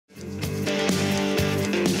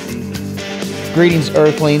Greetings,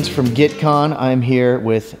 Earthlings, from Guit Con. I'm here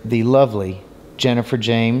with the lovely Jennifer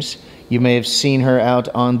James. You may have seen her out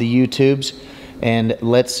on the YouTubes, and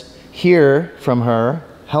let's hear from her.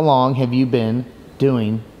 How long have you been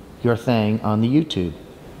doing your thing on the YouTube?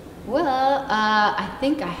 Well, I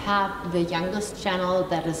think I have the youngest channel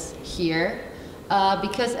that is here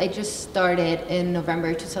because I just started in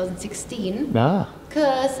November 2016. Ah.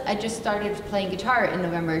 Because I just started playing guitar in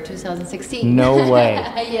November 2016. No way.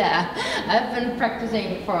 Yeah, I've been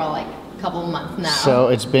practicing for like a couple months now. So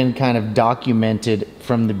it's been kind of documented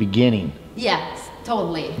from the beginning. Yes,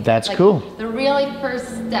 totally. That's like, cool. The really first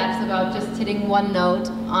steps about just hitting one note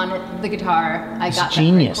on the guitar, I got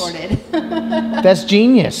genius. that recorded. That's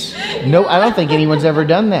genius. No, I don't think anyone's ever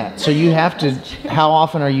done that. So you have to, how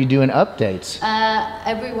often are you doing updates?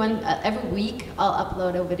 Every week I'll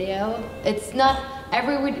upload a video. It's not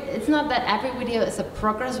that every video is a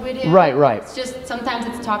progress video. Right, right. It's just sometimes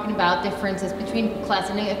it's talking about differences between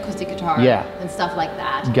classic and acoustic guitar and stuff like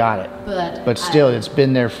that. Got it. But still, it's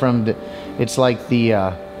been there from the, it's like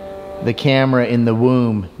the camera in the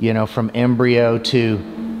womb, you know, from embryo to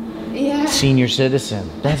senior citizen.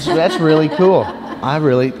 That's really cool.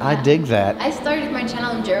 I dig that. I started my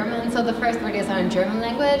channel in German, so the first videos are in German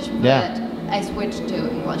language, but I switched to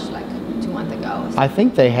English like 2 months ago. So. I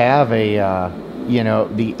think they have a, you know,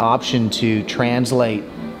 the option to translate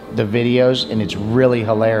the videos, and it's really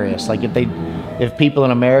hilarious. Like if people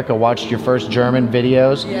in America watched your first German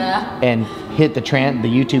videos and hit the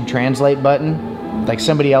YouTube translate button, like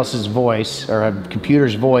somebody else's voice or a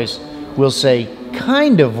computer's voice will say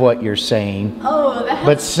kind of what you're saying,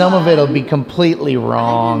 but some of it'll be completely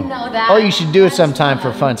wrong. I didn't know that. Oh, you should do it sometime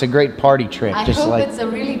for fun. It's a great party trick. I hope it's a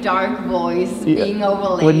really dark voice being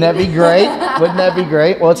overlaid. Wouldn't that be great? Wouldn't that be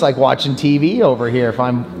great? Well, it's like watching TV over here if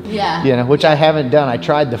I'm, you know, which I haven't done. I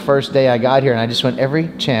tried the first day I got here and I just went, every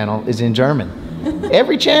channel is in German.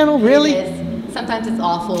 Every channel, really? It is. Sometimes it's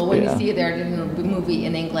awful when you see their movie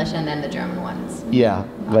in English and then the German ones. Yeah,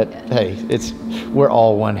 but hey, we're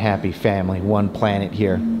all one happy family, one planet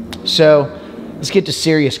here. So let's get to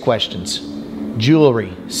serious questions.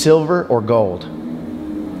 Jewelry, silver or gold?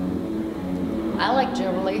 I like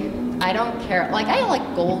jewelry. I don't care. Like, I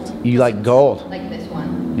like gold. You like gold? Like this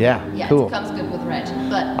one. Yeah, cool. It comes good with red.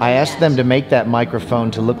 But I asked them to make that microphone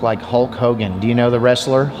to look like Hulk Hogan. Do you know the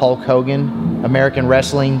wrestler, Hulk Hogan? American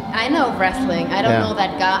wrestling? I know wrestling. I don't know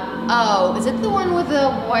that guy. Oh, is it the one with the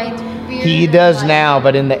white beard? He does now,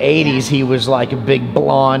 but in the 80s, he was like a big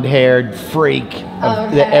blonde-haired freak.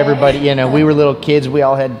 That everybody, you know, we were little kids. We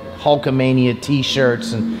all had Hulkamania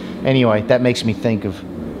T-shirts. And anyway, that makes me think of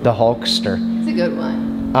the Hulkster. It's a good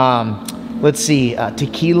one. Let's see,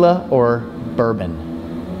 tequila or bourbon?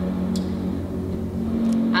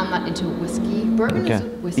 I'm not into whiskey. Bourbon is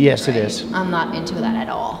whiskey, yes, right? it is. I'm not into that at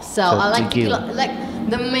all. So I like tequila. Like,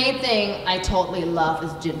 the main thing I totally love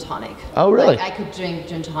is gin tonic. Oh, really? Like, I could drink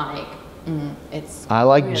gin tonic. I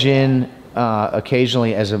like really gin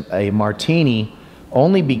occasionally as a martini,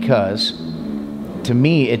 only because to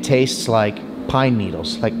me it tastes like pine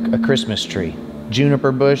needles, like a Christmas tree.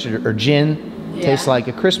 Juniper bush or gin tastes like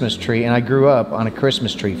a Christmas tree, and I grew up on a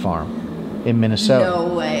Christmas tree farm in Minnesota.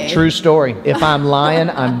 No way. True story. If I'm lying,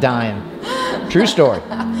 I'm dying. True story.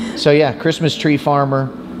 So yeah, Christmas tree farmer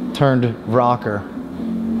turned rocker.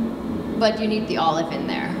 But you need the olive in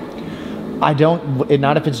there. I don't,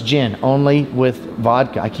 not if it's gin, only with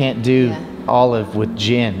vodka. I can't do olive with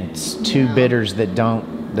gin. It's two bitters that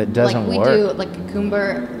doesn't work. We do like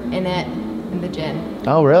cucumber in it, in the gin.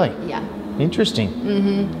 Oh, really? Yeah. Interesting.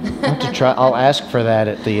 I'll have to try. I'll ask for that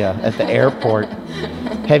at the airport.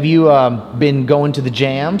 Have you been going to the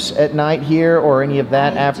jams at night here or any of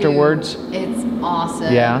that afterwards? It's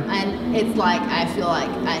awesome. Yeah. And it's like I feel like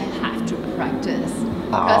I have to practice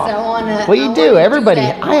because I want to. Well, you do. Everybody.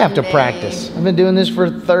 I have to practice. I've been doing this for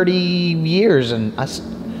 30 years and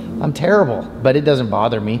I'm terrible, but it doesn't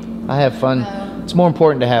bother me. I have fun. It's more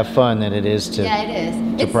important to have fun than it is to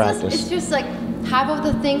to practice. It's just like half of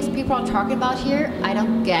the things people are talking about here, I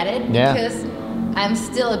don't get it because I'm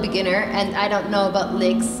still a beginner and I don't know about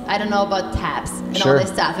licks, I don't know about taps and all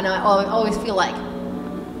this stuff, and I always feel like,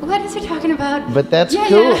 what is he talking about? But that's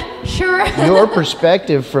cool. Yeah, sure. Your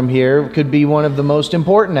perspective from here could be one of the most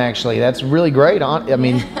important, actually. That's really great. I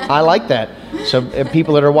mean, I like that. So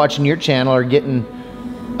people that are watching your channel are getting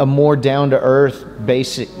a more down-to-earth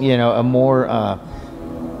basic, you know, a more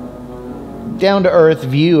down-to-earth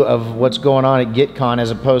view of what's going on at GuitCon,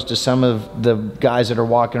 as opposed to some of the guys that are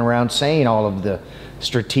walking around saying all of the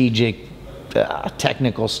strategic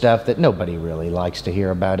technical stuff that nobody really likes to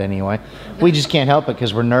hear about anyway. We just can't help it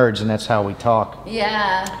because we're nerds and that's how we talk.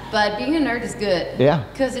 Yeah, but being a nerd is good. Yeah.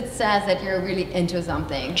 Because it says that you're really into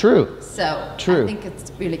something. True. So True. I think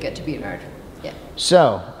it's really good to be a nerd. Yeah.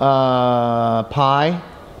 So, pie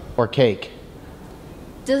or cake?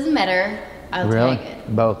 Doesn't matter. I'll Really? take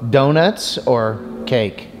it. Both. Donuts or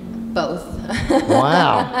cake? Both.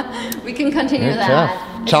 Wow. We can continue You're that.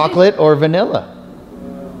 tough. Chocolate or vanilla?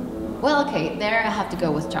 Well, okay, there I have to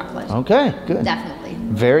go with chocolate. Okay, good. Definitely.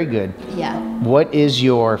 Very good. Yeah. What is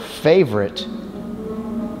your favorite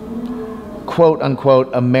quote unquote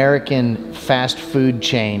American fast food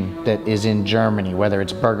chain that is in Germany, whether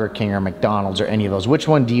it's Burger King or McDonald's or any of those? Which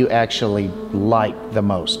one do you actually like the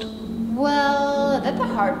most? Well, that's a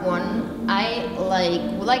hard one. I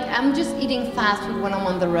like I'm just eating fast food when I'm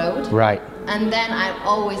on the road. Right. And then I'm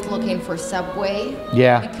always looking for Subway.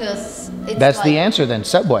 Yeah. Because it's That's like, the answer then,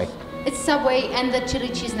 Subway. It's Subway and the chili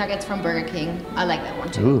cheese nuggets from Burger King. I like that one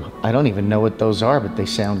too. Ooh, I don't even know what those are, but they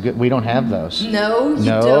sound good. We don't have those. No, you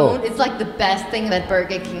No. don't. It's like the best thing that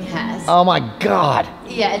Burger King has. Oh my God.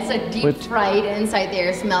 Yeah, it's like deep fried. Inside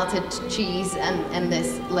there's melted cheese and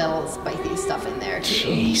this little spicy stuff in there too.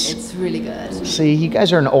 Jeez. It's really good. See, you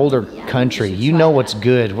guys are an older Yeah, country. you should You try know that. what's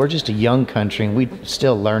good. We're just a young country and we're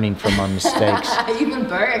still learning from our mistakes. Even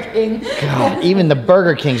Burger King. God, even the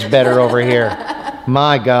Burger King's better over here.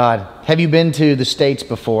 My God. Have you been to the States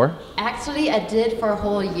before? Actually, I did for a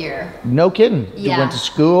whole year. No kidding. You Yeah. went to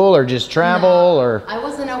school or just travel or? I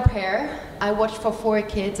was an au pair. I watched for 4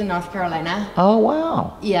 kids in North Carolina. Oh,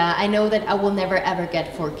 wow. Yeah, I know that I will never ever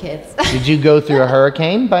get 4 kids. Did you go through a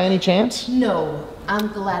hurricane by any chance? No, I'm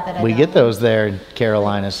glad that I We don't. get those there in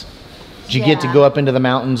Carolinas. Did you get to Yeah. go up into the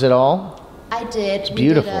mountains at all? I did.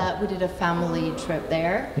 beautiful. We did a family trip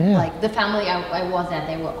there. Yeah. Like the family I was at,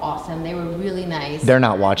 they were awesome. They were really nice. They're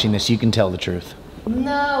not watching this. You can tell the truth.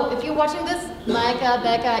 No, if you're watching this, Micah,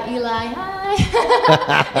 Becca, Eli, hi.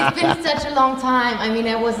 It's been such a long time. I mean,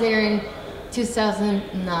 I was there in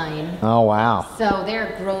 2009. Oh, wow. So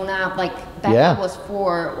they're grown up. Like Becca Yeah. was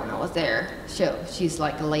 4 when I was there. So she's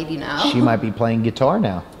like a lady now. She might be playing guitar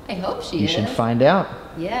now. I hope she You is. should find out.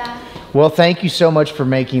 Yeah. Well, thank you so much for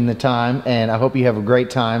making the time, and I hope you have a great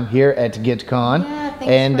time here at GuitCon. Yeah, thanks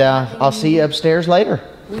and for having I'll see you me. upstairs later.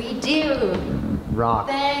 We do. Rock.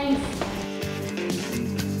 Thanks.